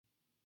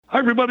Hi,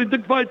 everybody.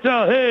 Dick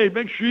Vitale. Hey,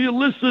 make sure you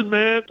listen,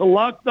 man, to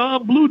Locked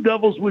On Blue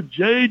Devils with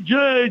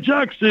J.J.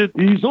 Jackson.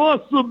 He's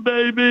awesome,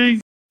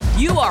 baby.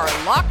 You are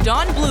Locked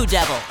On Blue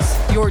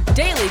Devils, your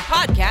daily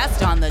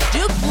podcast on the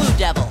Duke Blue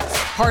Devils,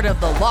 part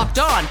of the Locked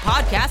On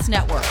Podcast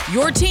Network,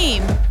 your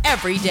team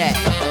every day.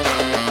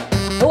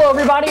 Hello,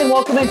 everybody, and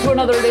welcome into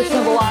another edition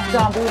of the Locked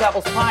On Blue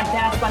Devils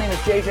podcast. My name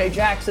is J.J.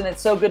 Jackson.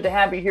 It's so good to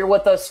have you here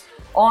with us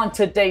on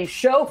today's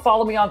show.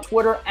 Follow me on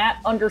Twitter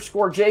at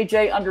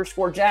 _JJ_Jackson_,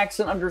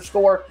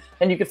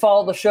 and you can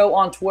follow the show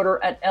on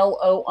Twitter at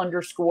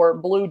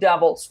LO_Blue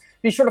Devils.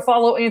 Be sure to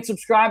follow and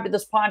subscribe to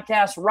this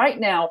podcast right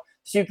now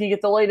so you can get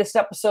the latest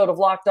episode of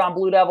Locked On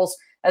Blue Devils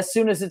as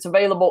soon as it's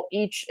available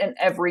each and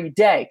every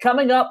day.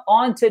 Coming up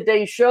on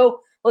today's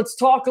show, let's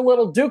talk a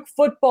little Duke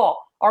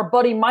football. Our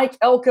buddy Mike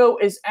Elko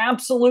is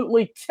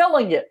absolutely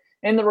killing it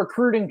in the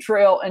recruiting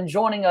trail, and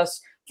joining us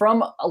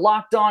from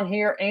Locked On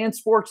here and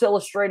Sports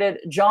Illustrated,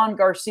 John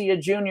Garcia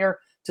Jr.,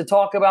 to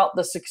talk about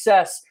the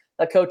success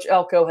that Coach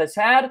Elko has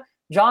had.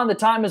 John, the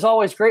time is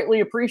always greatly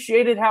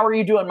appreciated. How are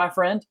you doing, my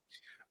friend?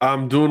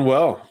 I'm doing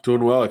well.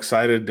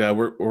 Excited.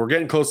 We're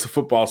getting close to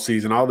football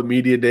season. All the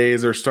media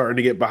days are starting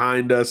to get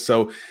behind us,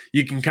 so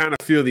you can kind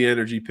of feel the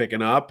energy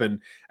picking up, and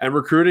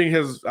recruiting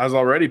has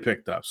already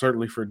picked up,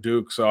 certainly for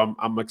Duke. So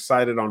I'm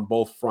excited on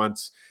both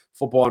fronts.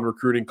 Football and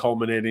recruiting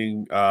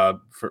culminating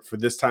for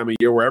this time of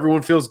year where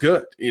everyone feels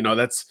good. You know,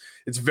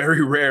 it's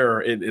very rare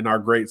in our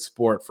great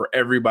sport for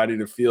everybody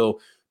to feel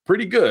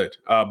pretty good.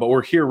 But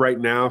we're here right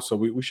now, so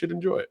we should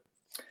enjoy it.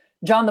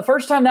 John, the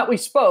first time that we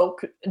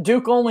spoke,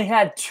 Duke only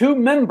had two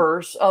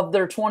members of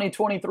their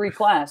 2023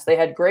 class. They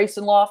had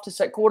Grayson Loftus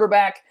at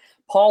quarterback,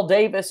 Paul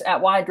Davis at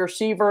wide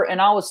receiver,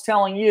 and I was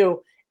telling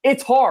you,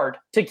 it's hard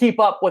to keep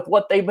up with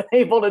what they've been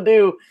able to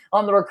do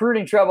on the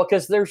recruiting trail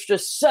because there's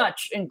just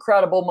such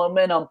incredible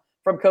momentum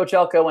from Coach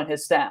Elko and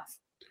his staff.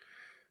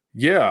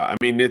 Yeah, I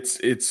mean, it's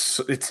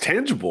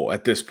tangible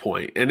at this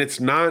point, and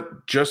it's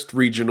not just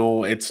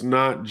regional. It's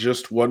not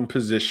just one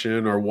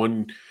position or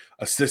one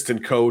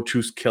assistant coach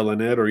who's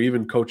killing it, or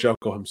even Coach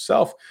Elko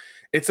himself.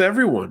 It's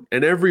everyone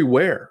and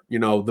everywhere. You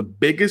know, the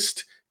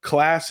biggest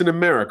class in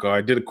America,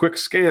 I did a quick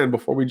scan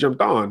before we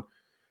jumped on,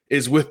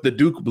 is with the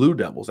Duke Blue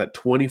Devils at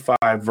 25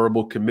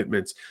 verbal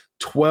commitments,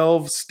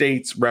 12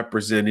 states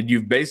represented.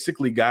 You've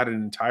basically got an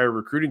entire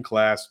recruiting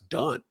class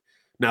done.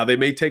 Now, they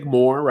may take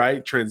more,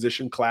 right?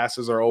 Transition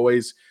classes are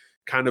always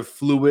kind of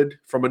fluid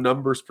from a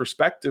numbers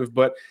perspective,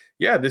 but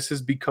yeah, this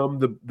has become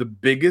the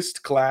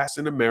biggest class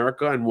in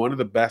America and one of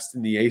the best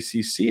in the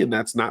ACC, and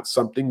that's not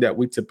something that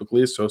we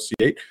typically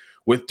associate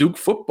with Duke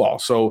football.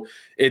 So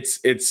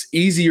it's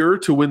easier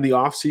to win the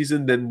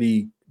offseason than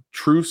the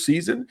true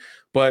season,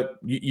 but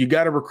you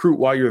got to recruit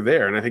while you're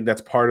there, and I think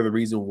that's part of the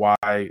reason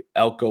why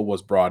Elko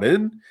was brought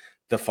in.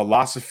 The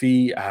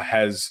philosophy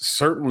has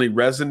certainly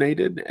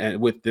resonated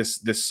with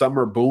this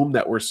summer boom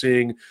that we're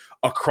seeing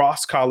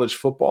across college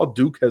football.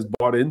 Duke has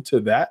bought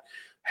into that,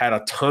 had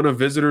a ton of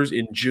visitors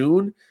in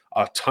June,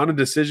 a ton of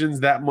decisions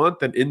that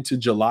month, and into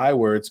July,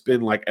 where it's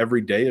been like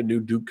every day a new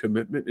Duke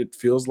commitment, it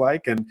feels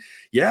like. And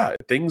yeah,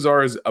 things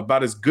are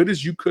about as good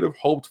as you could have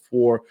hoped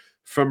for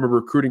from a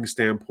recruiting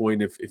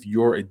standpoint if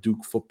you're a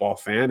Duke football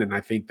fan. And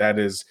I think that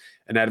is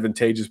an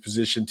advantageous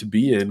position to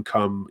be in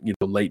come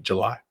late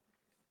July.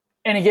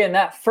 And again,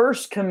 that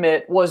first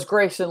commit was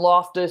Grayson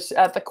Loftus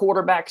at the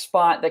quarterback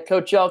spot that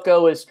Coach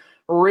Elko is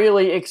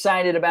really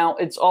excited about.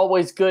 It's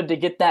always good to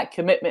get that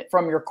commitment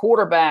from your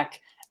quarterback.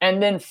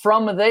 And then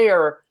from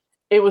there,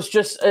 it was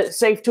just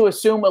safe to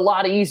assume a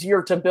lot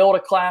easier to build a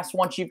class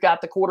once you've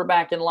got the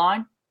quarterback in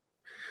line.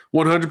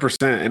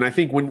 100%. And I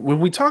think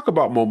when we talk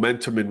about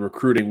momentum in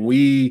recruiting,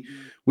 we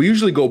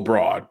usually go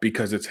broad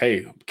because it's,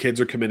 hey, kids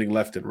are committing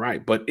left and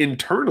right. But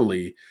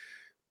internally,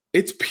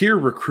 it's peer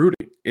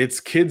recruiting.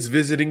 It's kids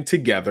visiting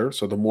together.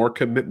 So the more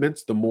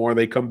commitments, the more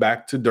they come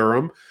back to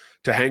Durham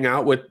to hang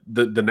out with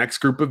the next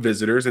group of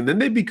visitors. And then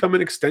they become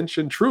an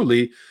extension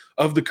truly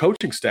of the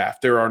coaching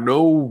staff. There are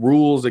no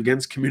rules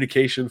against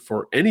communication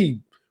for any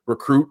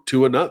recruit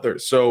to another.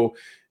 So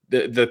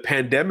the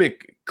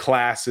pandemic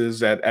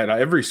classes at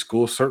every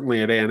school,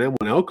 certainly at A&M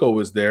when Elko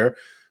was there,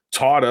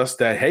 taught us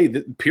that, hey,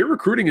 peer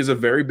recruiting is a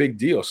very big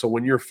deal. So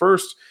when your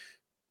first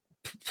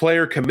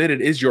player committed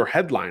is your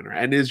headliner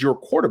and is your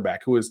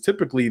quarterback, who is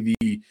typically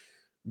the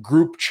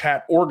group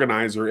chat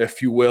organizer,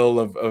 if you will,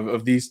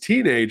 of these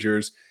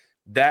teenagers,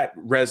 that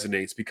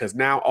resonates because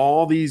now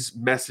all these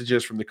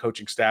messages from the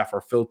coaching staff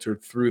are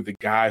filtered through the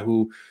guy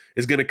who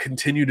is going to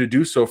continue to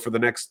do so for the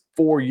next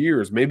 4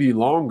 years, maybe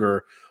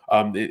longer,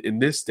 in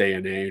this day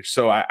and age.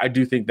 So I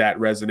do think that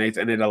resonates,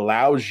 and it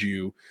allows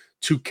you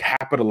to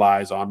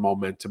capitalize on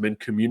momentum and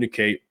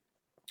communicate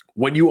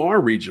when you are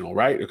regional,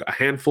 right? A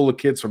handful of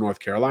kids from North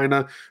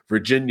Carolina,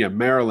 Virginia,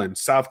 Maryland,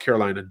 South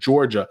Carolina,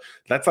 Georgia,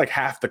 that's like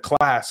half the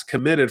class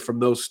committed from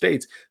those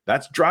states.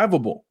 That's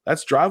drivable.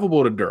 That's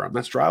drivable to Durham.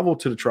 That's drivable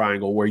to the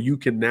Triangle, where you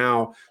can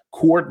now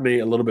coordinate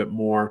a little bit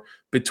more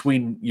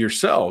between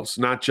yourselves,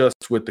 not just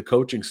with the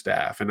coaching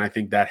staff. And I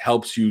think that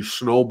helps you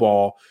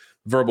snowball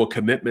verbal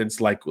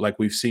commitments like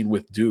we've seen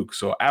with Duke.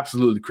 So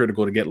absolutely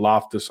critical to get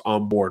Loftus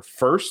on board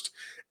first.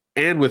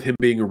 And with him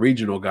being a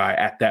regional guy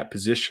at that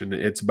position,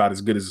 it's about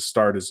as good as a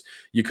start as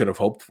you could have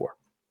hoped for.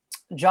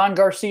 John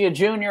Garcia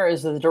Jr.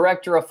 is the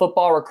director of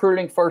football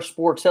recruiting for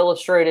Sports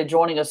Illustrated,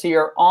 joining us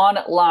here on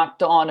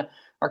Locked On.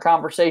 Our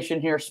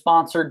conversation here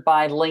sponsored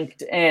by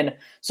LinkedIn.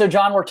 So,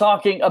 John, we're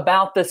talking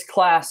about this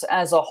class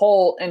as a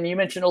whole, and you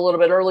mentioned a little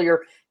bit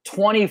earlier,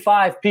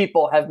 25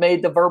 people have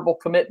made the verbal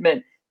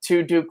commitment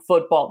to Duke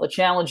football. The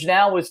challenge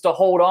now is to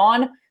hold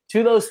on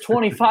to those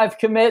 25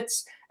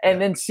 commits and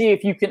then see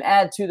if you can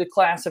add to the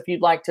class if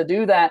you'd like to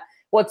do that.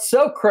 What's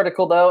so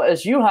critical, though,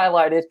 as you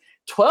highlighted,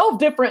 12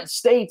 different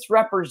states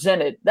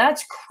represented.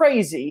 That's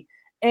crazy.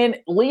 And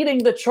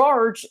leading the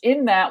charge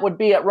in that would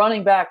be at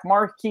running back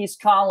Marquise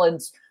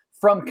Collins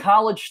from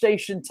College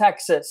Station,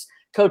 Texas.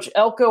 Coach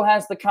Elko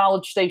has the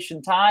College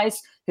Station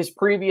ties, his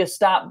previous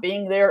stop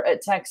being there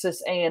at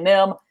Texas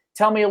A&M.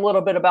 Tell me a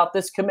little bit about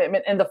this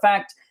commitment and the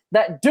fact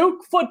that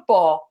Duke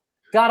football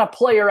got a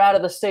player out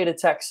of the state of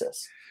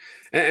Texas.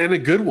 And a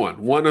good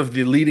one of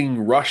the leading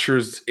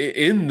rushers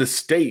in the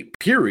state,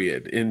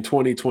 period, in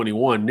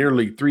 2021,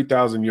 nearly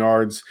 3,000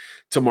 yards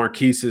to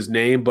Marquise's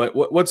name. But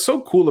what's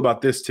so cool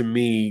about this to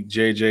me,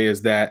 JJ,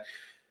 is that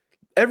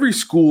every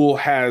school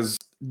has,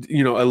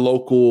 a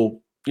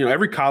local,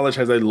 every college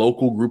has a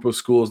local group of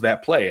schools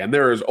that play. And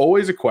there is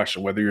always a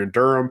question, whether you're in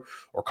Durham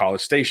or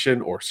College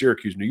Station or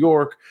Syracuse, New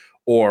York,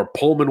 or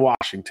Pullman,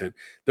 Washington.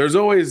 There's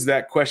always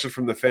that question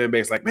from the fan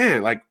base, like,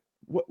 man, like,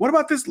 what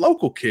about this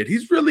local kid?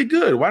 He's really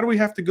good. Why do we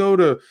have to go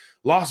to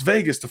Las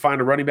Vegas to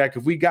find a running back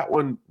if we got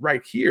one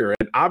right here?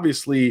 And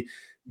obviously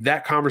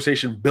that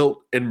conversation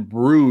built and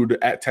brewed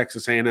at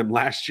Texas A&M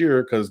last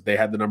year because they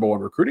had the number one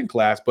recruiting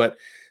class. But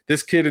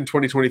this kid in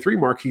 2023,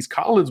 Marquise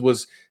Collins,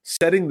 was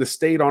setting the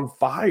state on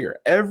fire.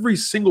 Every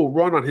single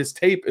run on his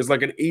tape is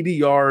like an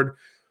 80-yard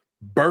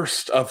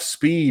burst of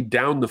speed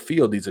down the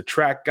field. He's a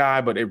track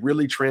guy, but it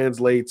really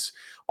translates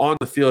on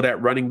the field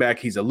at running back.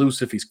 He's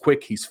elusive, he's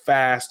quick, he's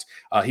fast.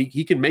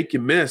 He can make you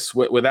miss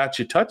without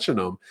you touching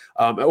him,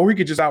 or he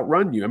could just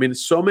outrun you. I mean,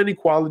 so many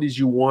qualities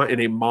you want in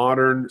a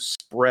modern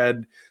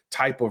spread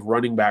type of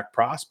running back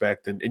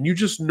prospect. And you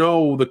just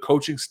know the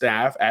coaching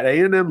staff at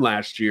A&M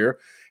last year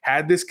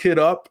had this kid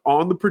up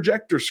on the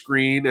projector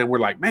screen, and we're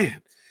like,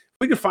 man, if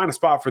we could find a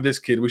spot for this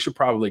kid, we should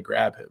probably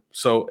grab him.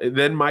 So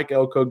then Mike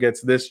Elko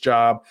gets this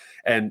job,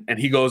 and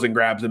he goes and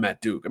grabs him at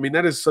Duke. I mean,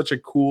 that is such a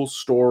cool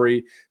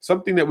story,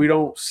 something that we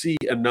don't see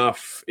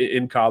enough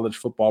in college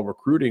football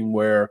recruiting,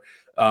 where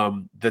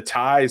the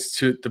ties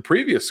to the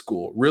previous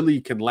school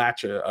really can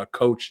latch a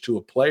coach to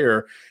a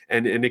player,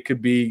 and it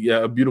could be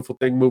a beautiful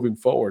thing moving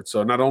forward.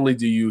 So not only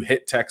do you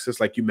hit Texas,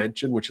 like you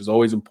mentioned, which is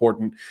always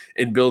important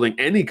in building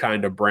any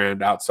kind of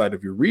brand outside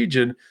of your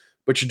region,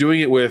 but you're doing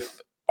it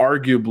with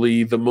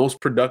arguably the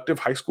most productive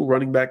high school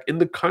running back in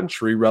the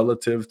country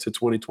relative to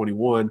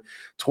 2021,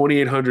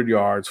 2,800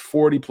 yards,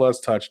 40-plus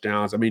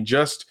touchdowns. I mean,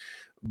 just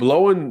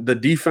blowing the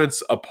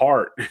defense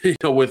apart,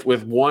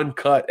 with one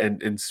cut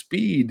and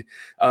speed,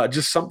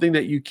 just something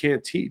that you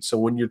can't teach. So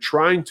when you're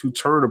trying to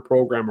turn a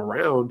program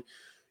around,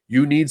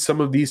 you need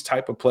some of these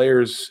type of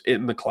players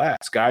in the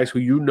class, guys who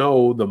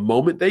the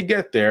moment they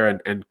get there,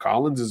 and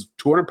Collins is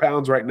 200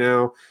 pounds right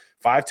now,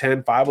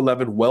 5'10",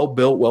 5'11",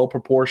 well-built,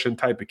 well-proportioned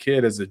type of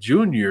kid as a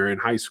junior in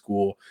high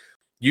school.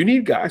 You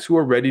need guys who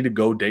are ready to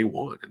go day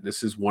one. And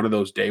this is one of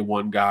those day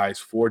one guys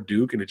for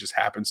Duke. And it just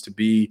happens to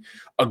be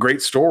a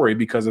great story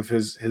because of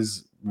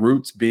his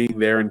roots being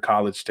there in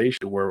College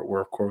Station,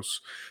 where of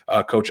course,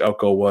 Coach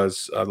Elko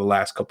was the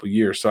last couple of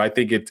years. So I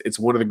think it's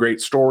one of the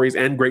great stories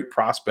and great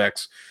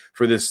prospects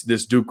for this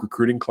Duke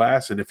recruiting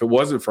class. And if it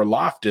wasn't for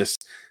Loftus,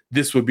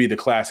 this would be the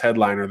class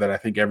headliner that I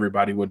think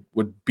everybody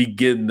would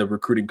begin the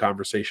recruiting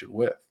conversation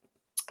with.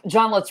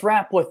 John, let's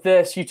wrap with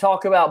this. You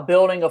talk about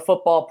building a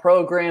football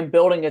program,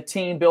 building a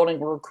team,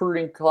 building a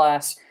recruiting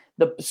class.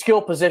 The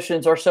skill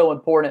positions are so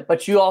important,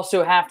 but you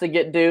also have to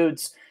get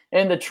dudes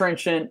in the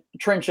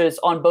trenches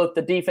on both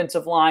the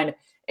defensive line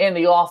and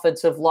the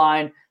offensive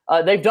line.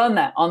 They've done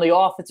that on the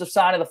offensive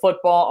side of the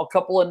football. A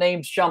couple of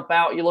names jump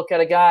out. You look at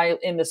a guy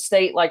in the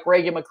state like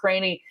Reagan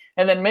McCraney,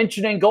 and then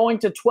mentioning going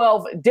to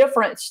 12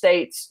 different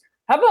states.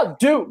 How about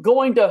Duke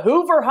going to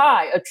Hoover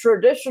High, a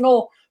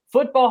traditional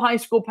football high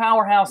school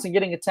powerhouse, and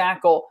getting a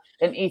tackle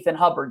in Ethan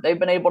Hubbard? They've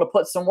been able to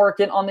put some work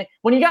in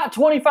when you got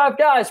 25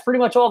 guys, pretty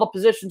much all the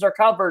positions are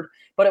covered,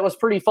 but it was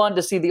pretty fun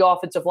to see the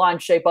offensive line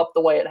shape up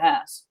the way it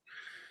has.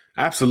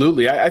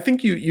 Absolutely. I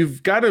think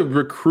you've got to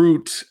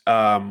recruit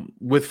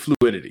with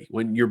fluidity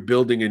when you're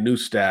building a new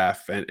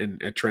staff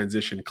and a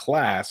transition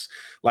class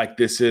like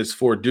this is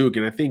for Duke.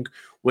 And I think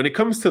when it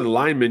comes to the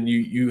linemen,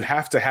 you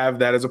have to have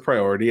that as a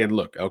priority. And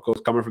look, Elko's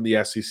coming from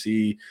the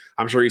SEC.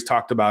 I'm sure he's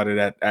talked about it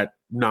at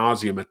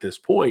nauseum at this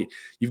point.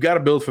 You've got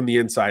to build from the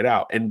inside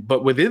out.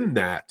 But within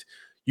that,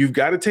 you've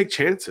got to take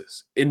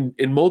chances in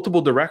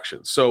multiple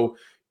directions. So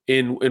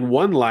in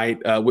one light,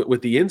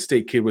 with the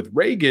in-state kid, with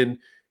Reagan,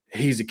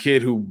 he's a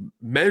kid who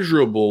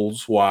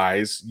measurables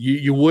wise,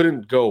 you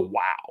wouldn't go,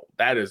 wow,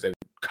 that is a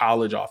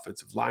college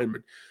offensive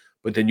lineman.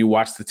 But then you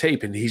watch the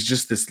tape and he's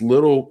just this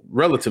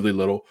relatively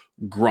little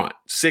grunt,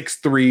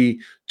 6'3",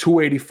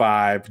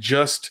 285,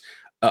 just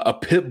a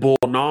pit bull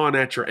gnawing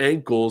at your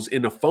ankles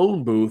in a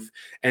phone booth,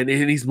 and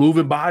he's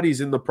moving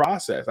bodies in the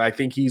process. I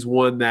think he's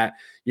one that,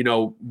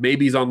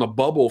 maybe he's on the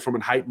bubble from a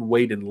height and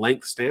weight and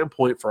length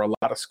standpoint for a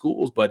lot of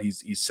schools, but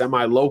he's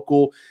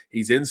semi-local,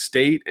 he's in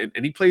state,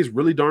 and he plays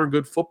really darn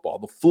good football.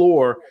 The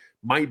floor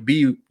might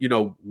be,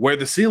 where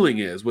the ceiling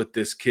is with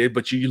this kid,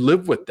 but you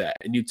live with that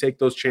and you take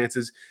those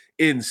chances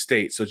in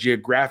state. So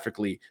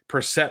geographically,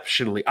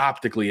 perceptionally,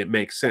 optically, it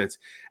makes sense.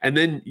 And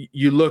then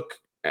you look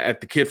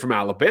at the kid from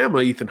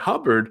Alabama, Ethan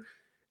Hubbard,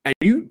 and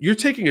you're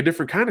taking a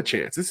different kind of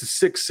chance. This is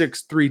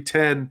 6'6",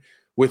 310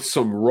 with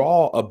some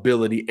raw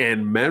ability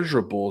and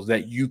measurables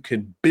that you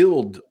can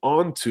build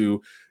onto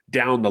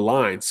down the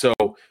line. So,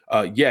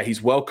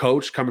 he's well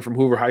coached, coming from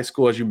Hoover High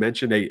School, as you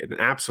mentioned, an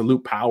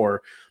absolute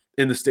power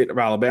in the state of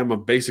Alabama,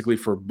 basically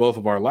for both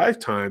of our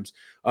lifetimes.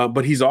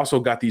 But he's also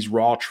got these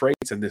raw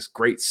traits and this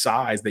great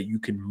size that you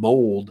can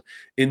mold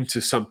into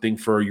something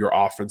for your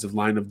offensive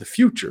line of the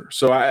future.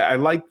 So I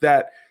like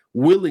that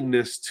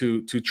willingness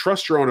to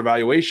trust your own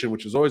evaluation,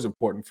 which is always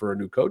important for a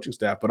new coaching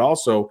staff, but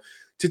also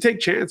to take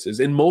chances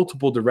in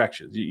multiple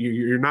directions.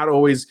 You're not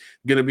always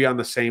going to be on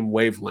the same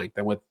wavelength.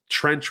 And with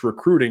trench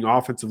recruiting,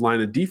 offensive line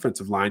and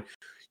defensive line,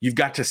 you've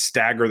got to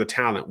stagger the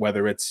talent,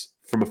 whether it's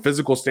from a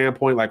physical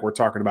standpoint, like we're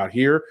talking about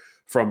here,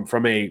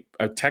 from a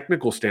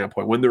technical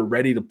standpoint, when they're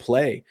ready to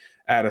play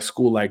at a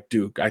school like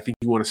Duke. I think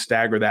you want to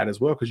stagger that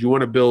as well, because you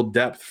want to build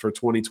depth for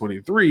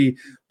 2023,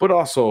 but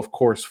also, of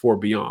course, for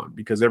beyond,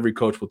 because every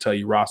coach will tell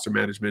you roster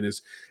management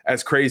is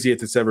as crazy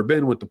as it's ever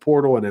been with the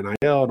portal and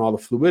NIL and all the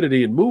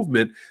fluidity and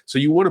movement. So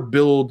you want to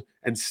build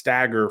and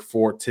stagger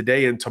for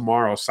today and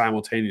tomorrow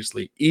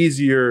simultaneously.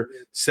 Easier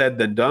said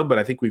than done, but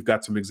I think we've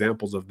got some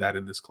examples of that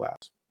in this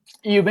class.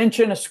 You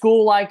mentioned a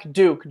school like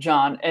Duke,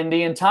 John, and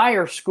the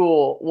entire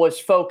school was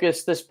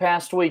focused this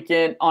past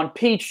weekend on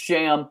Peach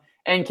Jam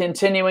and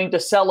continuing to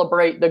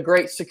celebrate the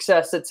great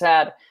success it's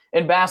had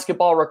in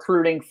basketball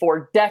recruiting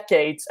for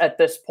decades at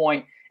this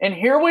point. And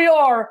here we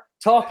are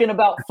talking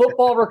about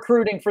football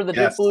recruiting for the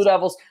Duke Blue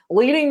Devils,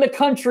 leading the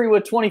country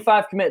with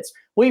 25 commits.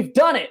 We've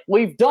done it.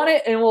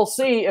 And we'll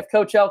see if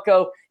Coach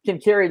Elko can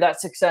carry that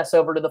success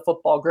over to the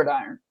football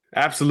gridiron.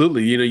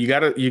 Absolutely. You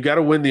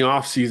gotta win the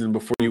offseason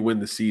before you win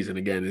the season.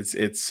 Again,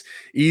 it's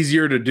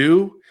easier to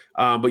do,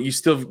 but you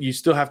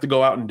still have to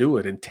go out and do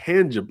it. And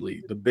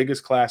tangibly, the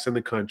biggest class in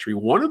the country,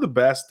 one of the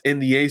best in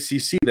the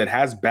ACC that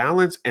has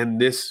balance,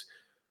 and this,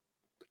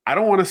 I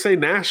don't want to say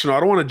national, I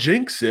don't want to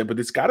jinx it, but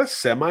it's got a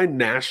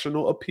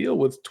semi-national appeal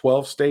with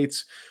 12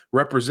 states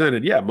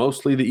represented. Yeah,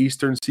 mostly the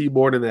Eastern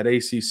Seaboard and that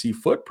ACC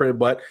footprint,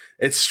 but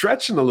it's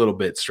stretching a little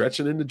bit,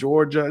 stretching into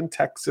Georgia and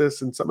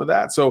Texas and some of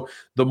that. So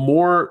the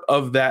more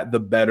of that, the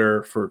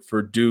better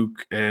for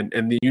Duke and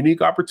the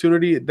unique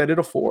opportunity that it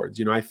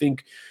affords. I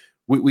think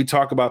we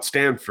talk about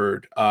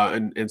Stanford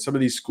and some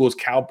of these schools,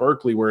 Cal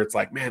Berkeley, where it's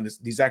like, man,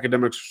 these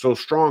academics are so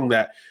strong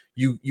that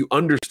you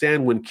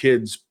understand when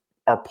kids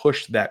are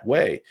pushed that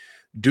way.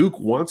 Duke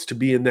wants to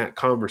be in that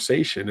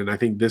conversation, and I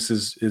think this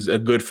is a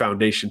good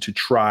foundation to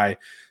try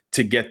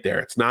to get there.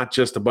 It's not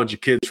just a bunch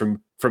of kids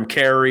from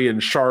Cary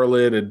and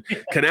Charlotte and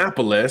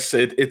Kannapolis.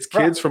 It's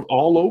kids from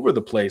all over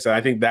the place. And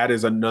I think that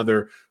is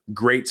another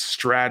great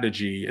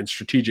strategy and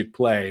strategic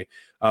play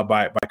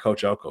by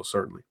Coach Elko,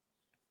 certainly.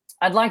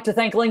 I'd like to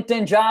thank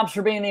LinkedIn Jobs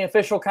for being the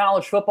official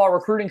college football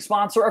recruiting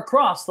sponsor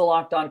across the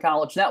Locked On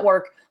College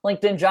Network.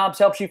 LinkedIn Jobs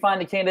helps you find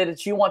the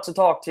candidates you want to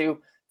talk to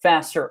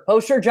faster.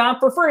 Post your job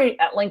for free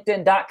at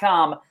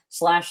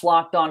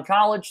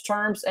linkedin.com/LockedOnCollege.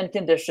 Terms and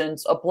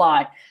conditions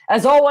apply.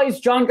 As always,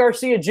 John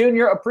Garcia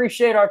Jr.,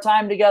 appreciate our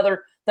time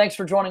together. Thanks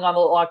for joining on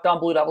the Locked On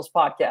Blue Devils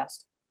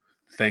podcast.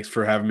 Thanks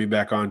for having me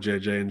back on,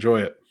 JJ.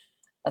 Enjoy it.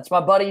 That's my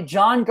buddy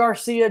John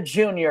Garcia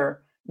Jr.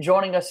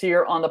 joining us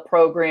here on the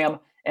program.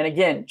 And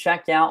again,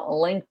 check out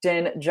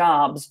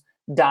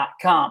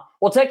LinkedInJobs.com.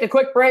 We'll take a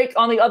quick break.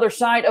 On the other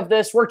side of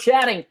this, we're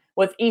chatting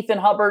with Ethan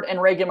Hubbard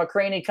and Reagan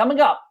McCraney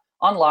coming up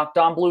on Locked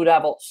On Blue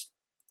Devils.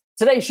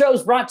 Today's show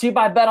is brought to you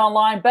by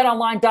BetOnline.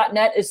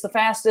 BetOnline.net is the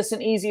fastest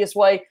and easiest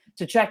way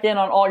to check in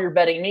on all your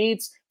betting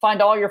needs. Find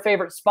all your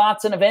favorite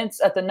spots and events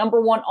at the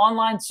 #1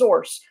 online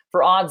source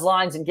for odds,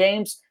 lines, and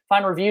games.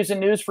 Find reviews and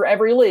news for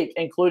every league,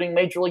 including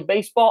Major League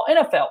Baseball,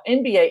 NFL,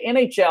 NBA,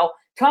 NHL,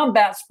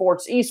 combat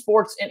sports,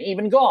 esports, and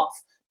even golf.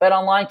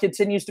 BetOnline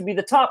continues to be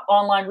the top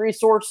online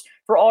resource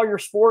for all your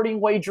sporting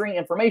wagering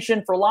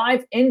information for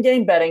live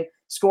in-game betting,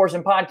 scores,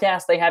 and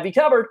podcasts. They have you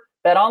covered.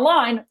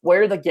 BetOnline,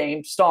 where the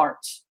game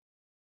starts.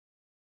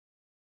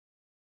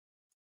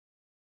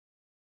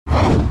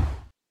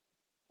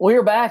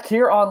 We're back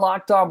here on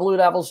Locked On Blue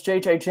Devils.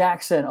 JJ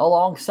Jackson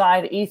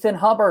alongside Ethan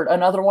Hubbard,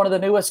 another one of the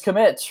newest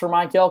commits for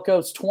Mike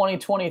Elko's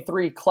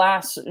 2023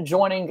 class,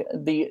 joining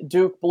the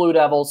Duke Blue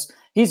Devils.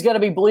 He's going to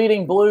be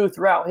bleeding blue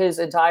throughout his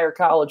entire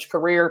college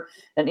career,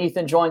 and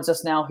Ethan joins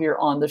us now here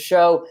on the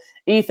show.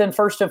 Ethan,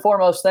 first and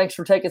foremost, thanks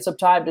for taking some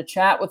time to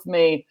chat with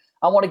me.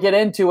 I want to get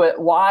into it.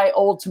 Why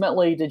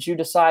ultimately did you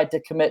decide to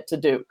commit to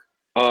Duke?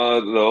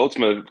 The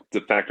ultimate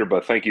factor,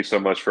 but thank you so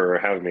much for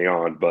having me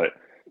on. But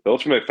the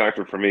ultimate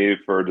factor for me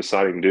for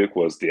deciding Duke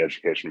was the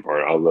education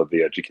part. I love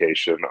the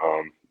education.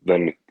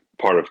 Then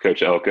part of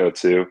Coach Elko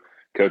too.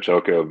 Coach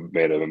Elko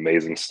made an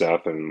amazing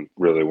staff and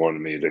really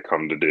wanted me to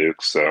come to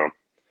Duke. So,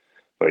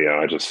 but yeah,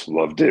 I just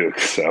love Duke.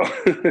 So,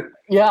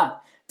 Yeah.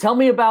 Tell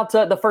me about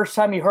the first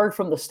time you heard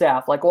from the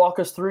staff. Like, walk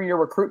us through your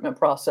recruitment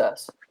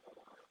process.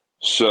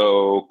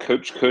 So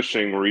Coach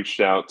Cushing reached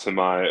out to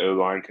my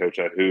O-line coach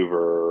at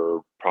Hoover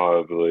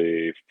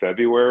probably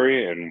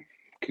February, and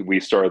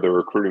we started the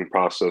recruiting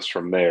process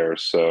from there.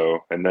 So,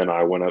 and then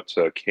I went up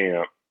to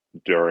camp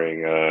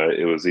during,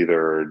 it was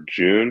either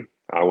June.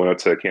 I went up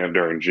to camp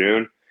during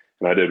June,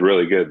 and I did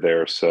really good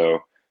there. So,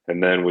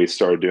 and then we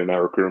started doing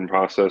that recruiting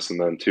process. And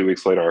then 2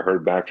 weeks later, I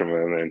heard back from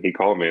him, and he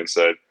called me and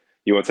said,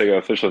 "You want to take an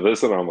official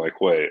visit?" I'm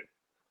like, "Wait,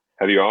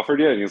 have you offered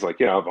yet?" And he's like,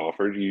 "Yeah, I've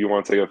offered. You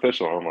want to take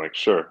official?" I'm like,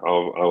 "Sure, I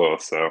will."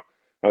 So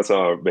that's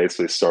how I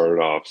basically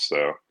started off.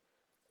 So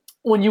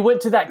When you went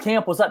to that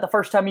camp, was that the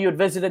first time you had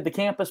visited the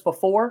campus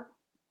before?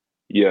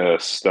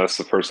 yes, that's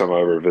the first time I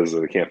ever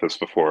visited the campus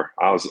before.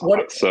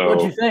 What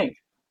did you think?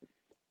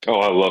 Oh,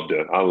 I loved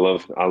it. I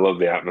love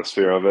the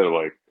atmosphere of it.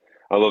 Like,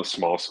 I love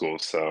small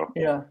schools. So,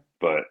 Yeah,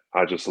 but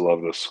I just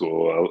love this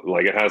school.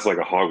 Like, it has like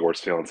a Hogwarts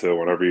feeling too.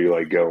 Whenever you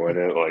like go in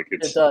it, like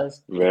it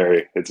does.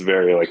 it's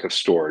very like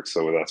historic.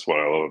 So that's what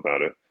I love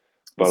about it.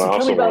 But So I tell me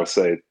also about- want to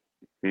say,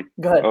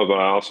 Go ahead. oh, but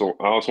I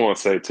also want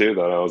to say too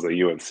that I was a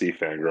UNC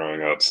fan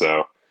growing up.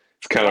 So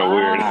it's kind of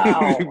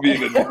Wow. weird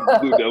being a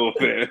Blue Devil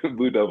fan,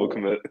 Blue Devil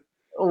commit.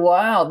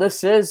 Wow,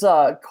 this is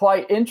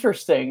quite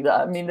interesting.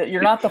 I mean,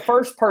 you're not the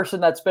first person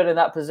that's been in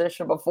that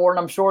position before, and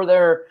I'm sure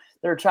there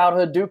are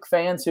childhood Duke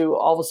fans who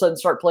all of a sudden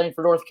start playing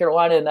for North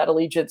Carolina, and that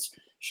allegiance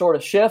sort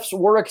of shifts.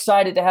 We're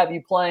excited to have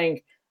you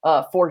playing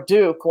for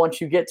Duke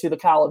once you get to the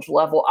college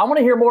level. I want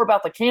to hear more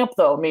about the camp,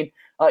 though. I mean,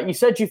 you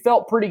said you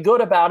felt pretty good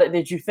about it.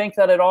 Did you think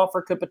that an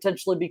offer could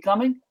potentially be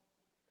coming?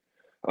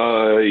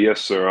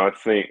 Yes, sir. I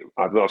think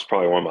that was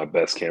probably one of my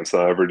best camps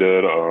I ever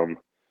did.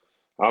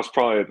 That's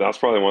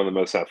probably one of the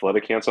most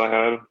athletic camps I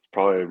had.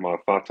 Probably my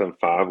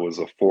 5'10" was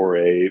a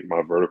 4.8.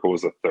 My vertical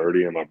was a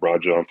 30, and my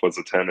broad jump was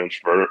a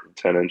 10-inch not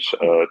 10-inch,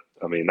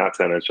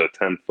 a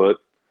 10-foot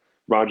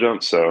broad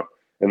jump. So,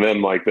 and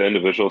then like the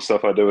individual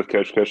stuff I did with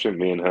Coach Cushing,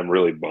 me and him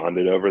really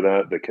bonded over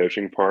that, the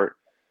coaching part.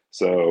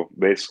 So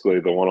basically,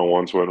 the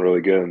one-on-ones went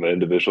really good, and the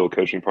individual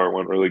coaching part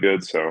went really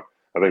good. So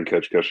I think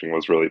Coach Cushing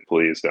was really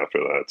pleased after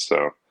that. So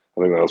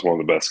I think that was one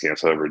of the best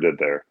camps I ever did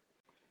there.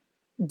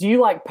 Do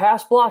you like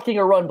pass blocking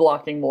or run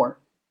blocking more?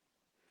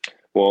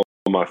 Well,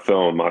 my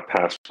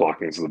pass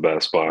blocking is the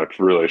best, but I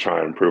really try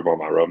and improve on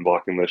my run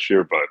blocking this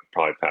year, but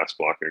probably pass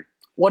blocking.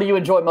 What do you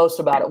enjoy most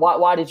about it?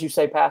 Why did you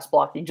say pass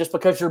blocking? Just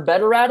because you're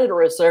better at it,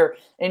 or is there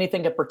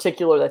anything in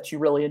particular that you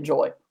really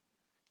enjoy?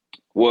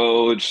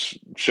 Well, it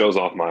shows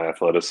off my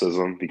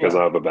athleticism because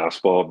I have a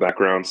basketball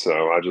background,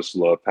 so I just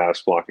love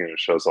pass blocking. It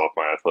shows off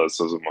my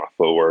athleticism, my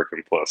footwork,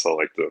 and plus I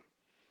like to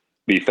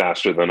be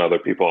faster than other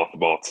people off the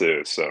ball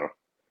too, so.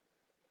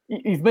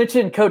 You've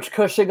mentioned Coach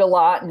Cushing a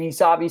lot, and he's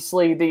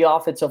obviously the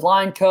offensive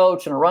line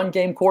coach and a run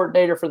game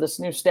coordinator for this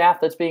new staff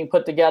that's being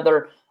put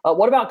together.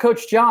 What about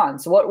Coach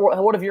Johns?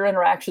 What have your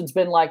interactions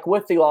been like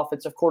with the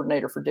offensive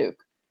coordinator for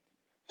Duke?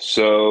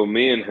 So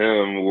me and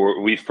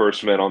him, we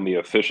first met on the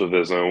official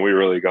visit, and we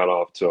really got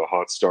off to a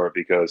hot start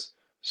because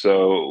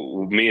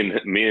me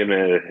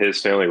and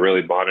his family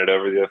really bonded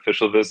over the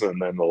official visit,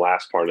 and then the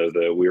last part of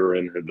we were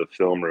in the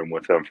film room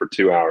with him for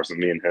 2 hours, and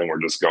me and him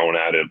were just going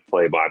at it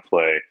play by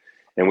play.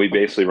 And we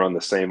basically run the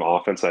same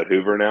offense at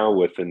Hoover now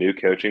with the new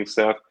coaching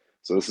staff.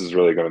 So this is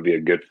really going to be a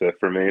good fit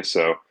for me.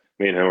 So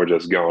me and him were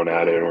just going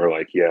at it, and we're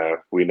like, yeah,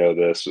 we know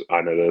this.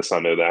 I know this.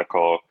 I know that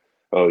call.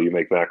 Oh, you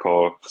make that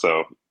call.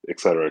 So et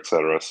cetera, et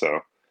cetera.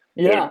 So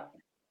yeah,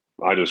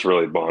 I just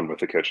really bond with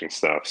the coaching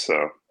staff.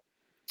 So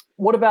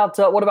what about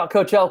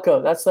Coach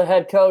Elko? That's the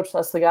head coach.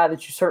 That's the guy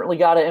that you certainly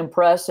got to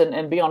impress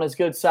and be on his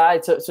good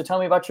side. So tell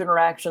me about your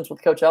interactions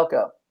with Coach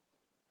Elko.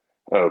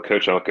 Oh,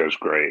 Coach Elko's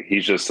great.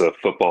 He's just a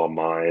football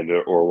mind,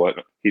 or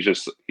what? He's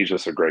just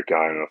a great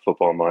guy and a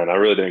football mind. I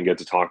really didn't get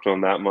to talk to him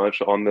that much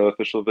on the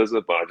official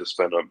visit, but I just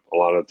spent a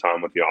lot of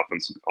time with the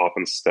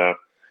offense staff.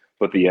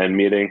 But the end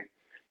meeting,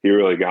 he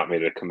really got me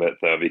to commit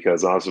though,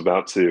 because I was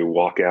about to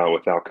walk out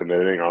without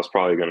committing. I was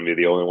probably going to be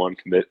the only one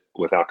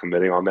without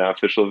committing on that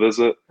official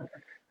visit.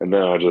 And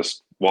then I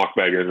just walked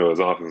back into his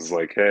office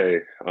like, hey,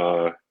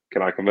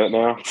 can I commit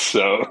now?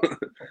 So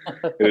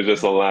it was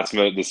just a last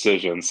minute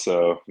decision.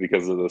 So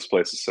because of this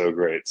place is so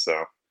great.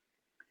 So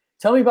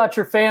tell me about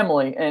your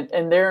family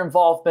and their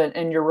involvement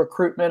in your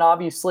recruitment.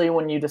 Obviously,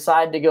 when you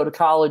decide to go to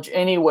college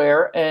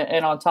anywhere,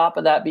 and on top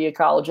of that, be a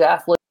college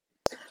athlete,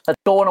 that's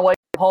going away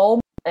from home,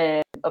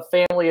 and a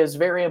family is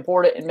very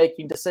important in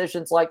making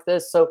decisions like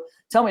this. So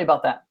tell me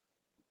about that.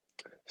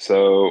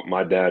 So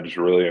my dad is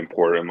really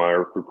important in my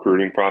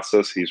recruiting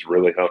process. He's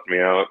really helped me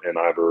out, and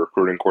I have a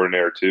recruiting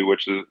coordinator too,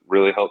 which has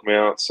really helped me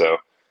out. So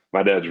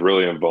my dad's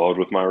really involved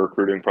with my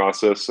recruiting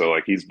process. So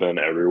like he's been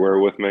everywhere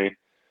with me,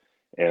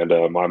 and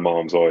my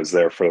mom's always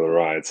there for the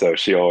ride. So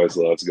she always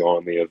loves going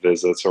on the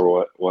visits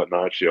or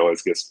whatnot. She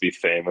always gets to be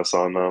famous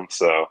on them.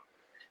 So,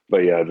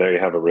 but yeah, they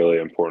have a really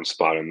important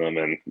spot in them.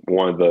 And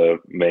one of the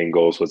main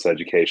goals was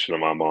education. And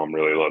my mom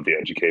really loved the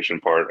education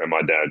part, and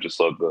my dad just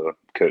loved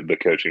the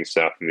coaching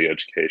staff and the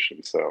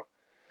education. So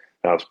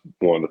that was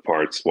one of the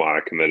parts why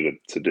I committed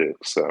to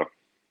Duke. So,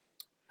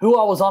 who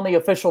all was on the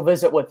official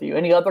visit with you?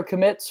 Any other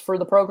commits for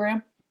the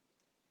program?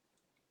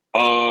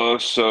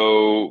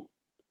 So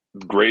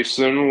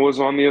Grayson was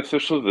on the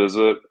official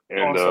visit,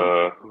 and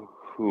Awesome.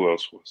 Who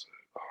else was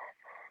it?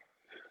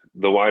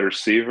 The wide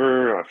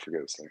receiver, I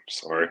forget his name.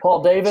 Sorry,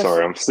 Paul Davis.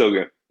 Sorry, I'm still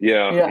getting.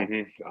 Yeah,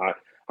 Yeah.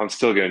 I'm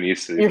still getting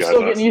used to these You're guys.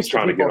 still getting used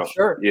to people,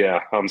 sure. Yeah,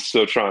 I'm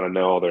still trying to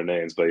know all their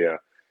names, but yeah,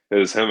 it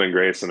was him and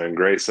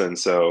Grayson.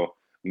 So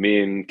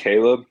me and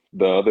Caleb,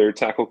 the other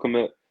tackle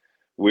commit,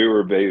 we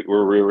were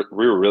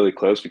really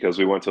close because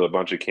we went to a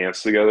bunch of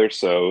camps together.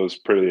 So it was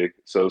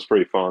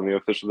pretty fun, the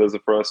official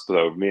visit for us.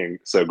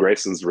 So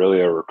Grayson's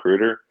really a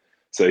recruiter.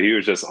 So he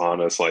was just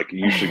honest, like,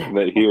 you should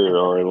commit here,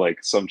 or like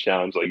some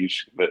challenge, like you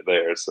should commit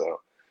there. So,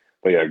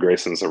 but yeah,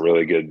 Grayson's a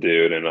really good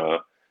dude. And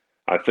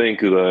I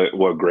think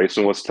what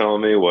Grayson was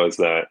telling me was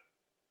that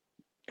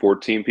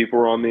 14 people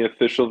were on the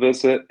official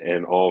visit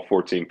and all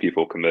 14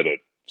 people committed.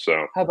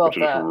 So, How about which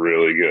is that?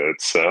 really good.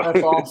 So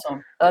That's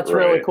awesome. That's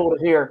really Right. cool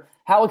to hear.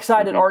 How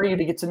excited are you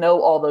to get to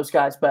know all those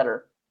guys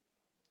better?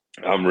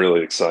 I'm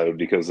really excited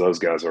because those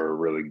guys are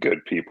really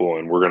good people,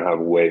 and we're gonna have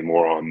way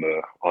more on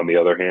the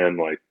other hand.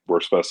 Like,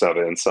 we're supposed to have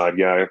an inside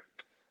guy.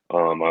 I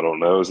don't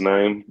know his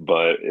name,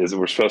 but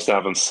we're supposed to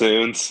have him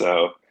soon.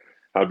 So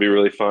that'd be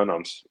really fun.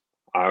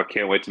 I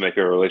can't wait to make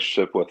a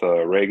relationship with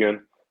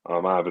Reagan.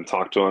 I haven't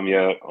talked to him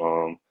yet.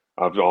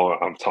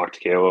 I've talked to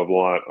Caleb a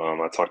lot.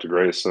 I talked to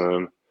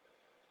Grayson.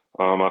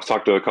 I've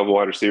talked to a couple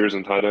wide receivers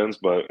and tight ends,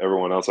 but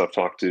everyone else I've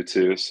talked to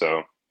too.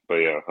 So, but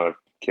yeah, I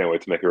can't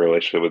wait to make a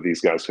relationship with these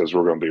guys because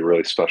we're going to be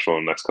really special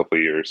in the next couple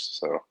of years.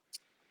 So,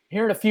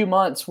 Here in a few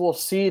months, we'll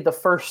see the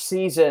first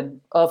season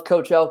of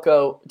Coach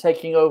Elko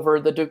taking over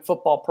the Duke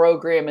football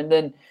program, and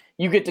then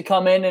you get to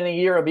come in a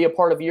year and be a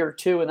part of year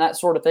two and that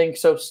sort of thing.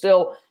 So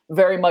still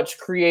very much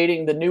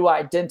creating the new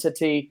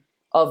identity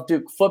of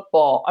Duke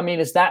football. I mean,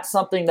 is that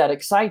something that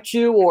excites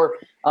you, or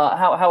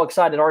how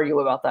excited are you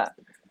about that?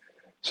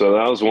 So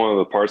that was one of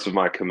the parts of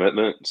my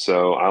commitment.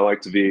 So I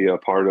like to be a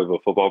part of a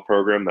football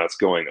program that's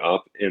going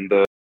up in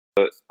the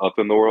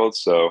world.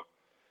 So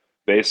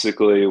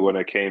basically, when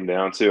it came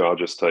down to, I'll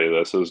just tell you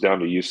this: it was down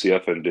to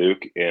UCF and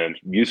Duke, and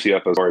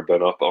UCF has already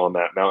been up on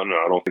that mountain.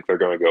 And I don't think they're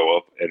going to go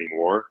up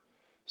anymore.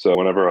 So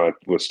whenever I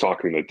was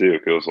talking to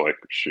Duke, it was like,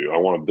 shoot, I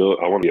want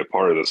to be a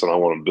part of this, and I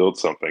want to build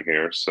something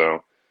here.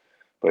 So,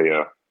 but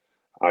yeah,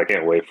 I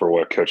can't wait for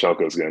what Coach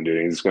Elko is going to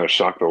do. He's going to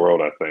shock the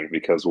world, I think,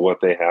 because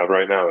what they have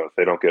right now, if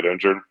they don't get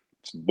injured,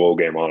 it's bowl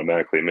game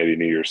automatically. Maybe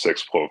New Year's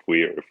Six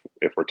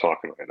if we're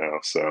talking right now.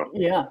 So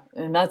yeah,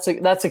 and that's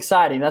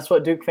exciting. That's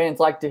what Duke fans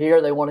like to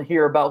hear. They want to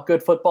hear about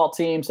good football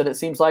teams, and it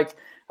seems like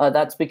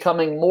that's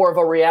becoming more of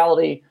a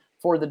reality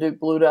for the Duke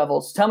Blue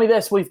Devils. Tell me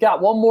this: we've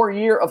got one more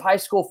year of high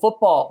school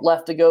football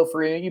left to go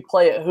for you. You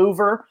play at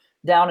Hoover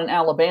down in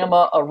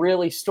Alabama, a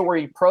really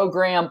storied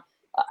program.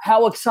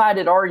 How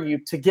excited are you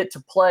to get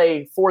to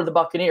play for the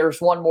Buccaneers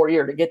one more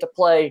year, to get to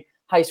play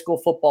high school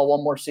football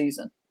one more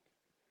season?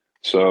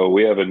 So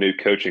we have a new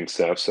coaching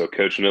staff. So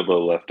Coach Nibla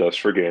left us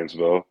for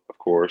Gainesville, of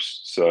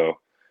course. So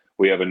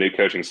we have a new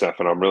coaching staff,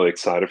 and I'm really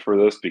excited for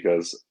this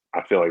because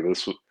I feel like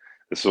this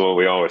is what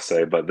we always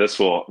say, but this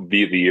will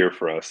be the year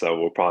for us. So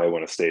we'll probably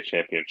win a state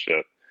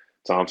championship.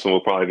 Thompson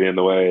will probably be in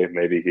the way,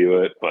 maybe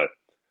Hewitt, but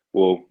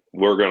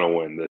we're going to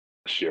win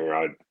this year.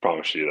 I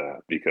promise you that,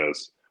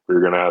 because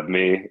we're going to have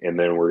me, and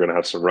then we're going to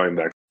have some running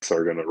backs that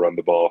are going to run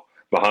the ball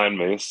behind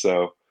me.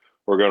 So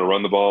we're going to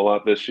run the ball a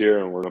lot this year,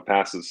 and we're going to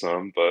pass it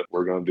some, but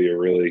we're going to be a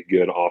really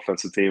good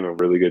offensive team and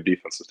really good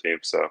defensive team.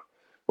 So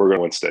we're going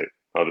to win state.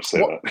 I'll just say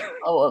that.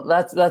 Oh,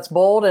 that's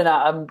bold, and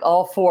I'm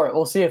all for it.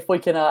 We'll see if we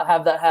can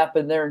have that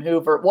happen there in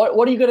Hoover.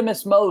 What are you going to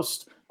miss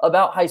most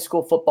about high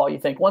school football, you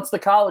think? Once the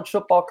college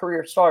football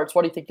career starts,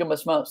 what do you think you'll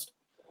miss most?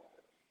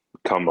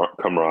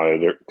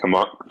 Camaraderie.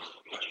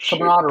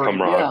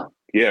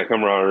 Yeah,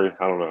 camaraderie.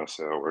 I don't know how to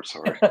say that word.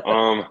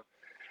 Sorry.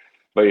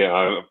 But yeah,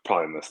 I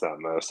probably miss that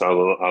most. I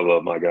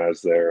love my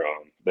guys there.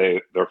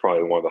 They're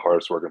probably one of the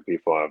hardest working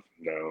people I've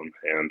known,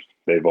 and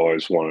they've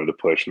always wanted to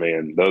push me.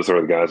 And those are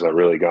the guys that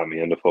really got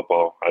me into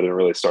football. I didn't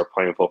really start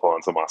playing football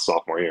until my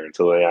sophomore year,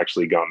 until they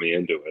actually got me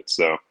into it.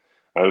 So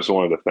I just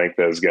wanted to thank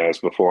those guys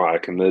before I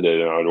committed,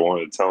 and I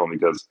wanted to tell them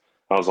because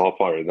I was all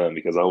part of them,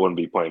 because I wouldn't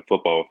be playing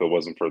football if it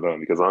wasn't for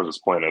them, because I was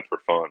just playing it for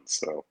fun.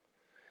 So,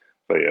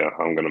 but yeah,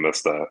 I'm going to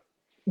miss that.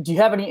 Do you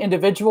have any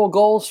individual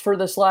goals for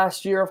this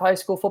last year of high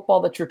school football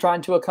that you're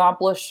trying to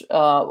accomplish,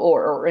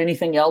 or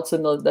anything else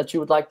that you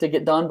would like to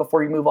get done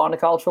before you move on to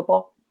college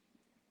football?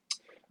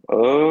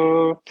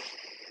 Or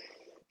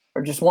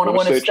just want to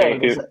win a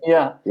state?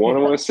 Yeah. Want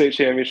to win a state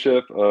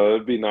championship.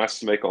 It'd be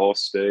nice to make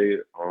All-State.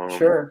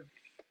 Sure.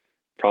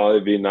 Probably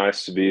be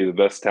nice to be the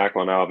best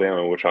tackle in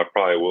Alabama, which I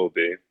probably will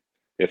be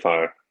if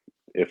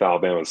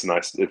Alabama's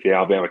nice, if the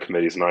Alabama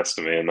committee is nice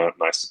to me and not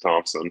nice to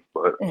Thompson,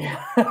 but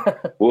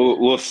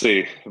we'll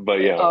see.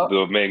 But yeah,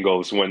 the main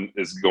goal is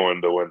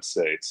going to win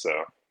state. So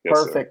Yes,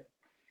 Perfect. Sir.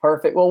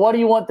 Perfect. Well, what do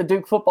you want the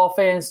Duke football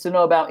fans to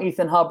know about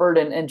Ethan Hubbard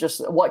and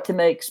just what can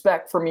they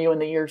expect from you in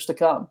the years to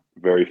come?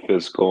 Very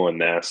physical and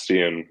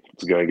nasty, and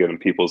it's going to get in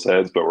people's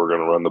heads, but we're going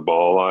to run the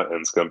ball a lot,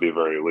 and it's going to be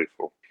very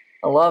lethal.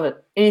 I love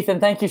it. Ethan,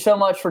 thank you so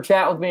much for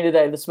chatting with me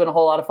today. This has been a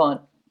whole lot of fun.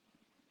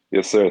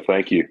 Yes, sir.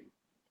 Thank you.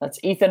 That's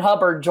Ethan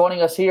Hubbard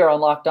joining us here on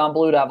Locked On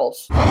Blue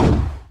Devils.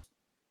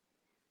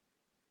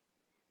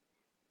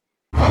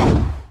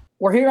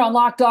 We're here on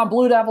Locked On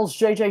Blue Devils,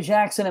 JJ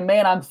Jackson, and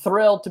man, I'm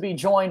thrilled to be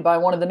joined by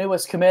one of the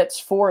newest commits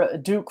for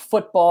Duke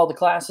football, the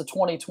class of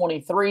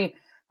 2023.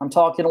 I'm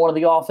talking to one of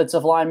the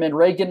offensive linemen,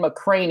 Reagan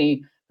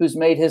McCraney, who's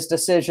made his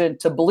decision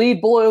to bleed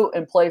blue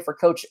and play for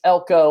Coach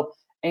Elko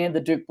and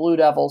the Duke Blue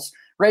Devils.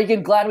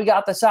 Reagan, glad we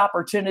got this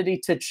opportunity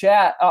to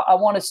chat. I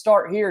want to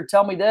start here.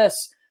 Tell me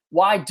this.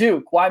 Why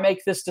Duke? Why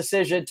make this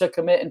decision to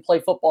commit and play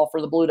football for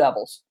the Blue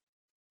Devils?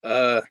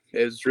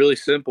 It's really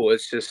simple.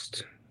 It's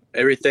just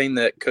everything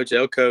that Coach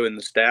Elko and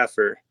the staff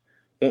are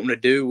wanting to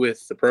do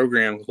with the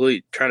program,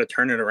 really trying to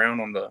turn it around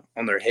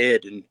on their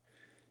head and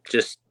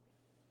just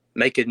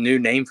make a new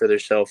name for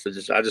themselves.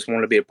 I just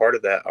want to be a part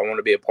of that. I want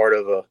to be a part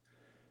of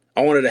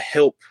I wanted to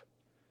help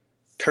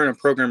turn a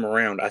program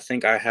around. I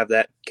think I have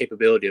that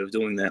capability of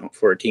doing that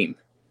for a team.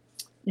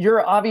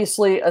 You're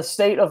obviously a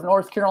state of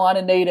North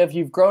Carolina native.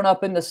 You've grown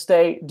up in the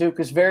state. Duke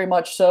is very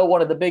much so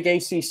one of the big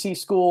ACC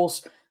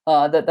schools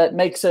that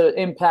makes an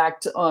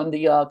impact on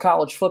the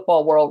college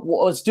football world.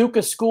 Was Duke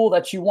a school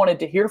that you wanted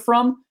to hear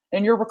from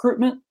in your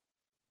recruitment?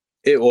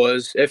 It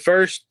was. At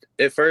first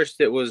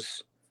it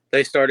was,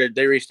 they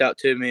reached out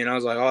to me and I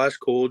was like, oh, that's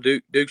cool.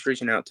 Duke's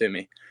reaching out to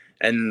me.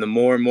 And the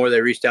more and more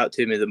they reached out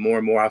to me, the more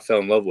and more I fell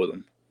in love with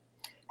them.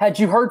 Had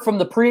you heard from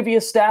the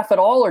previous staff at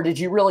all, or did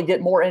you really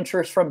get more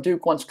interest from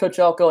Duke once Coach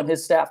Elko and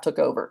his staff took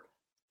over?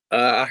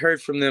 I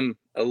heard from them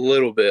a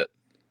little bit,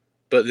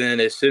 but then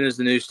as soon as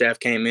the new staff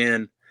came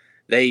in,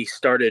 they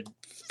started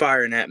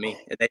firing at me,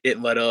 and they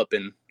didn't let up,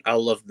 and I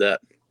loved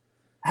that.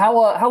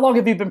 How long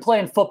have you been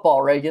playing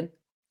football, Reagan?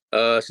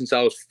 Since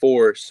I was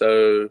 4,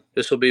 so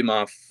this will be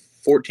my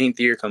 14th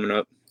year coming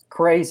up.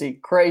 Crazy.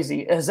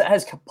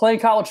 Has playing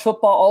college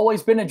football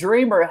always been a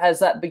dream, or has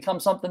that become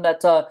something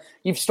that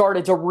you've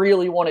started to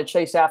really want to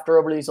chase after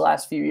over these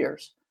last few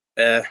years?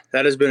 That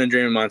has been a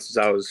dream of mine since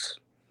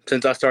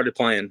I started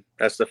playing.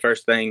 That's the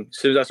first thing. As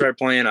soon as I started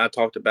playing, I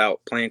talked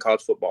about playing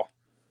college football.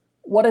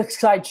 What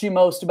excites you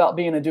most about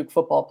being a Duke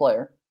football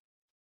player?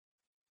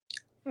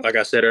 Like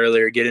I said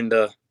earlier, getting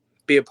to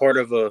be a part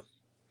of a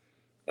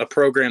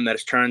program that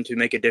is trying to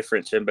make a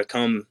difference and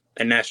become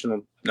a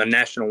national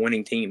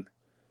winning team.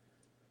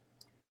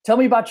 Tell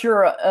me about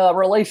your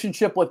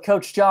relationship with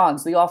Coach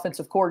Johns, the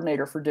offensive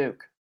coordinator for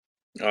Duke.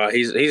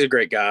 He's a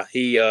great guy.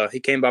 He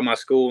came by my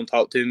school and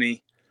talked to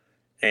me,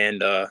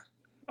 and all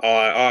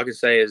I can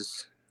say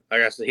is,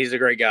 like I said, he's a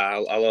great guy.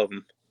 I love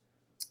him.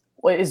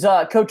 Wait, is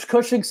Coach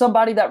Cushing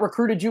somebody that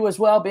recruited you as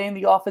well, being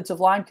the offensive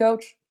line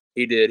coach?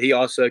 He did. He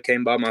also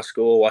came by my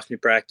school, watched me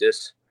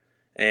practice,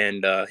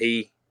 and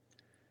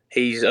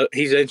he's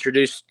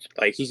introduced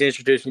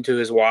me to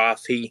his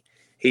wife.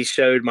 He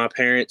showed my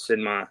parents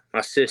and my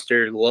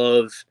sister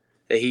love.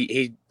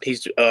 He's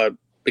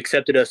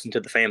accepted us into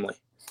the family.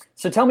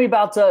 So tell me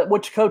about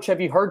which coach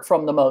have you heard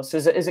from the most?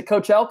 Is it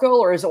Coach Elko,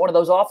 or is it one of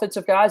those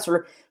offensive guys,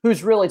 or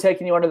who's really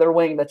taking you under their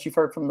wing that you've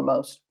heard from the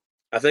most?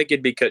 I think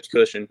it'd be Coach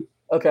Cushing.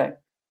 Okay.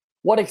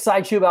 What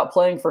excites you about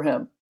playing for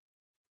him?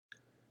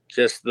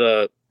 Just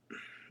the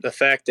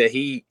fact that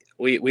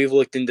we've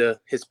looked into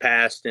his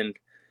past and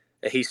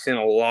that he's sent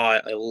a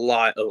lot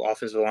of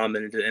offensive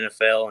linemen into the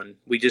NFL, and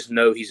we just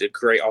know he's a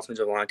great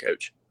offensive line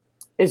coach.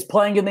 Is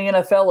playing in the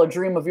NFL a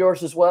dream of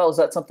yours as well? Is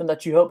that something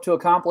that you hope to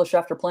accomplish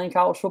after playing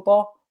college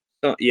football?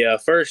 Yeah,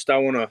 first I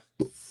want to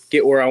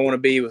get where I want to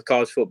be with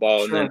college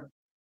football, Sure. And then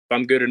if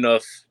I'm good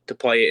enough to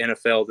play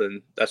NFL,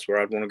 then that's where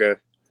I'd want to go.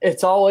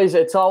 It's always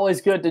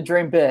good to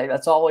dream big.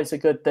 That's always a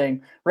good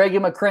thing.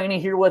 Reagan McCraney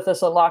here with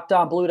us on Locked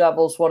On Blue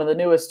Devils, one of the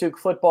newest Duke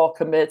football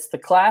commits. The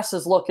class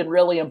is looking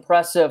really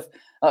impressive.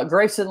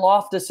 Grayson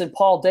Loftus and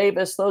Paul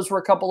Davis, those were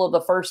a couple of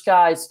the first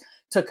guys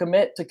to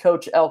commit to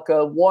Coach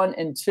Elko, 1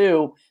 and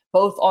 2,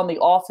 both on the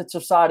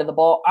offensive side of the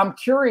ball. I'm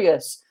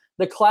curious,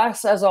 the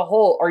class as a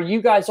whole, are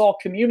you guys all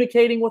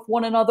communicating with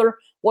one another?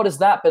 What has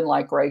that been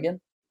like,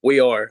 Reagan? We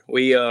are.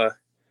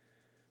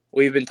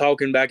 We've been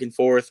talking back and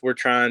forth. We're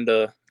trying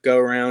to go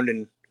around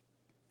and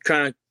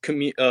trying to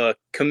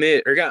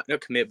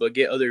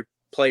get other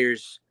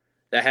players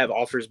that have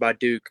offers by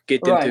Duke,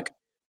 get them Right. to.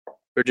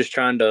 We're just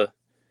trying to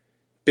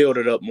build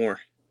it up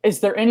more. Is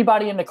there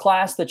anybody in the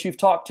class that you've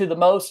talked to the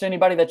most,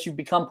 anybody that you've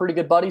become pretty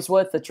good buddies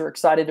with, that you're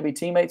excited to be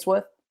teammates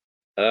with?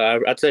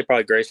 I'd say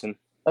probably Grayson.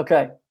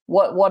 Okay.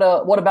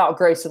 What about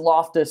Grayson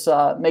Loftus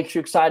makes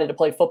you excited to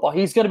play football?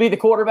 He's going to be the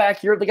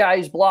quarterback. You're the guy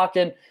who's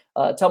blocking.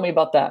 Tell me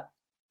about that.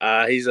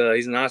 He's a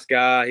nice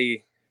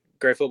guy.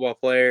 Great football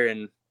player,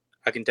 and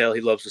I can tell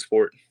he loves the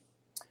sport.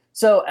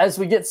 So as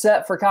we get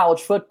set for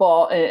college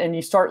football and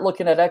you start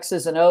looking at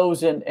X's and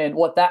O's and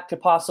what that could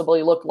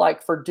possibly look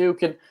like for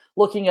Duke and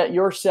looking at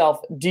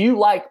yourself, do you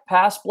like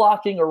pass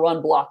blocking or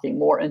run blocking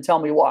more? And tell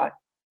me why.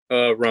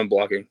 Run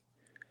blocking.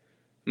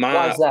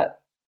 Why is that?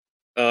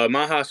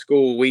 My high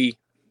school,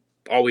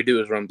 all we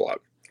do is run block.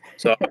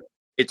 So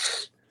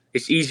it's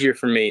easier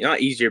for me.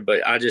 Not easier,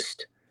 but I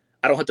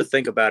don't have to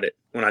think about it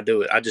when I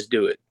do it. I just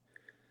do it.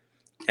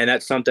 And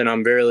that's something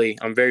I'm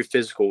very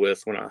physical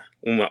with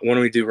when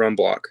we do run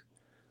block.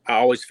 I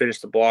always finish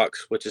the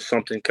blocks, which is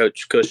something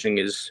Coach Cushing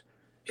is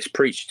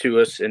preached to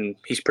us, and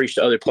he's preached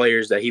to other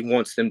players that he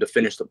wants them to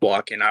finish the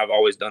block, and I've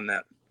always done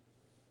that.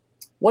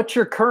 What's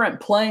your current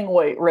playing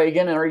weight,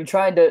 Reagan? And are you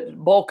trying to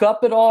bulk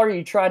up at all? Are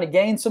you trying to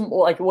gain some?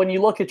 Like when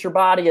you look at your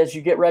body as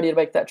you get ready to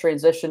make that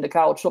transition to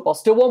college football,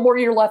 still one more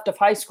year left of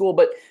high school,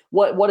 but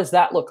what does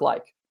that look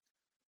like?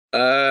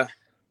 Right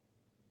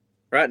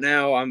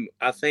now,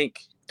 I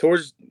think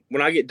towards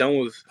when I get done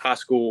with high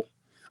school,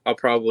 I'll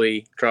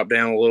probably drop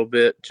down a little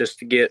bit just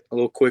to get a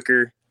little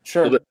quicker,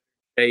 sure, a little bit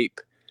of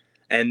shape,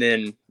 and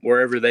then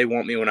wherever they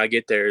want me when I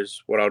get there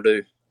is what I'll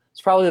do.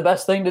 It's probably the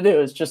best thing to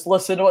do is just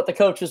listen to what the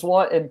coaches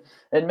want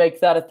and make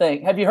that a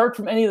thing. Have you heard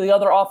from any of the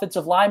other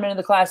offensive linemen in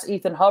the class?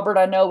 Ethan Hubbard,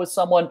 I know, is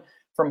someone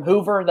from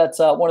Hoover that's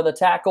one of the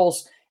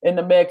tackles in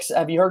the mix.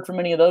 Have you heard from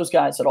any of those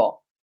guys at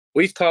all?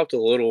 We've talked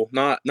a little,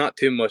 not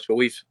too much, but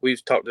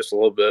we've talked just a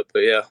little bit.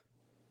 But yeah,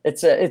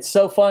 it's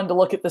so fun to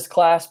look at this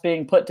class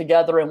being put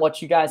together and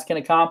what you guys can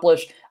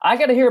accomplish. I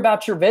got to hear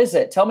about your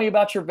visit. Tell me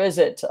about your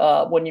visit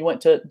when you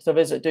went to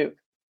visit Duke.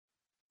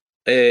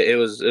 It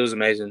was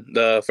amazing.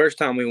 The first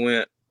time we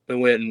went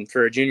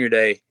for a junior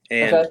day,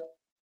 and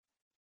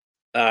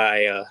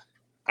okay.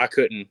 I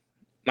couldn't.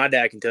 My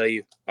dad can tell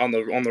you on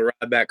the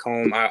ride back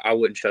home, I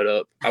wouldn't shut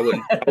up. I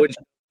wouldn't.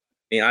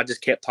 I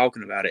just kept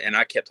talking about it, and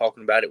I kept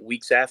talking about it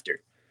weeks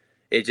after.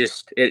 I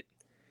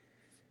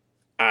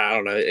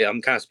don't know.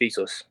 I'm kind of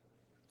speechless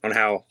on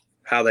how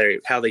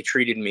they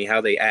treated me, how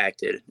they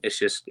acted.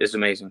 It's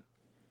amazing.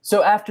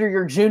 So after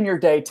your junior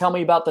day, tell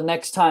me about the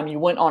next time you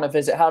went on a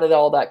visit. How did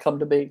all that come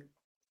to be?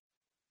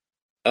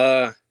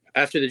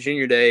 After the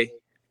junior day,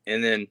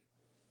 and then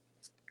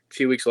a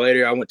few weeks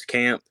later, I went to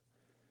camp,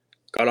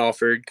 got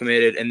offered,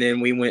 committed, and then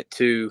we went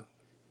to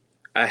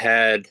 – I'm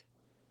trying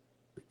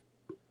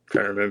to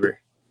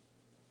remember.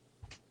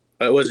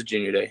 It was a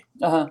junior day.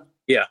 Uh-huh.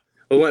 Yeah.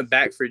 We went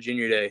back for a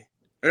junior day.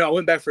 No, I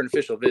went back for an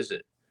official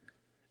visit,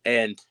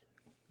 and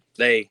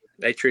they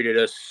treated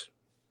us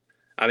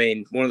 – I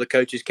mean, one of the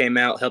coaches came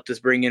out, helped us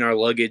bring in our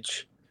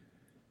luggage.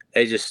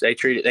 They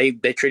treated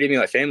me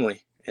like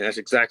family. And that's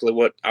exactly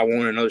what I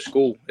want in another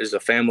school, is a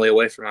family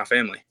away from my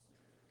family.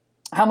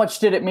 How much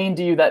did it mean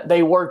to you that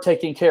they were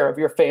taking care of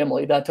your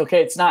family? That,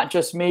 okay, it's not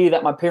just me,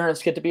 that my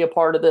parents get to be a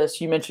part of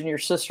this. You mentioned your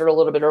sister a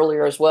little bit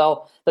earlier as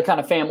well, the kind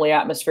of family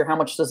atmosphere. How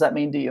much does that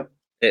mean to you?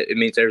 It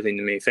means everything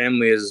to me.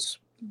 Family is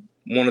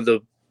one of the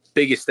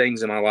biggest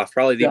things in my life,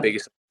 probably the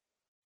biggest.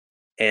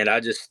 And I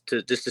to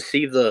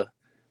see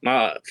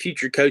my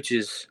future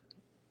coaches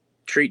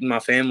treating my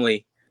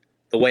family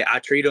the way I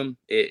treat them,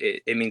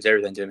 it means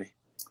everything to me.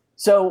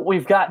 So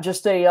we've got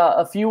just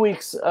a few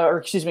weeks,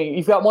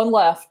 you've got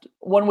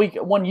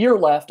one year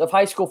left of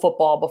high school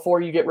football before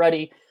you get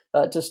ready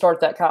to start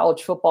that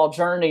college football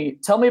journey.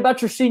 Tell me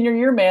about your senior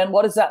year, man.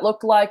 What does that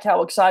look like?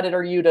 How excited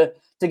are you to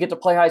get to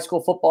play high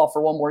school football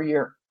for one more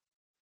year?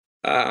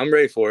 I'm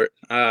ready for it.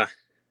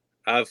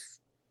 I've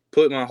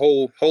put my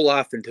whole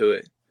life into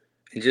it,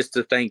 and just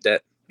to think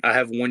that I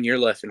have 1 year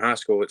left in high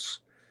school, it's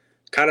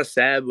kind of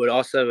sad, but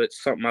also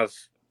it's something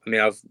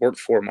I've worked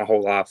for my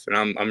whole life,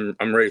 and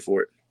I'm ready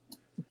for it.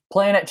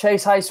 Playing at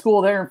Chase High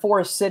School there in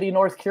Forest City,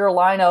 North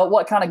Carolina,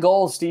 what kind of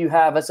goals do you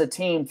have as a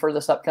team for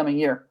this upcoming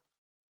year?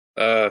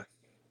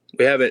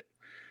 We have it.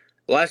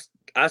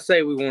 I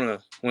say we want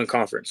to win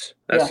conference.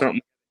 That's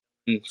something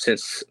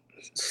since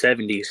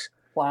 70s.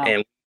 Wow.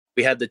 And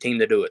we have the team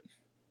to do it.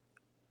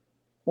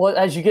 Well,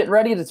 as you get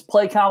ready to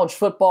play college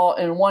football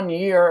in 1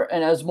 year,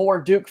 and as more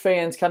Duke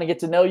fans kind of get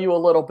to know you a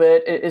little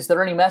bit, is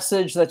there any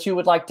message that you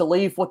would like to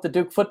leave with the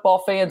Duke football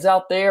fans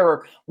out there,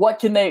 or what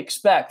can they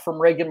expect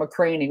from Reagan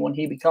McCraney when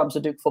he becomes a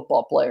Duke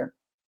football player?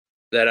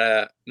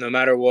 That no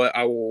matter what,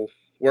 I will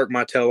work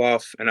my tail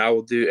off, and I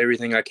will do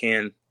everything I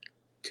can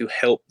to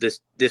help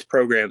this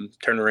program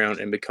turn around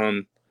and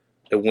become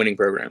a winning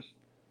program.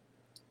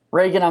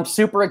 Reagan, I'm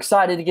super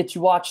excited to get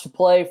you watched to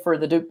play for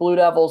the Duke Blue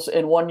Devils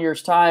in 1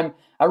 year's time.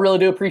 I really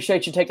do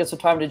appreciate you taking some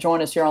time to join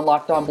us here on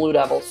Locked On Blue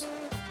Devils.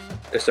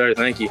 Yes, sir.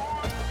 Thank you.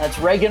 That's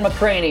Reagan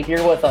McCraney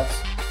here with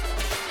us.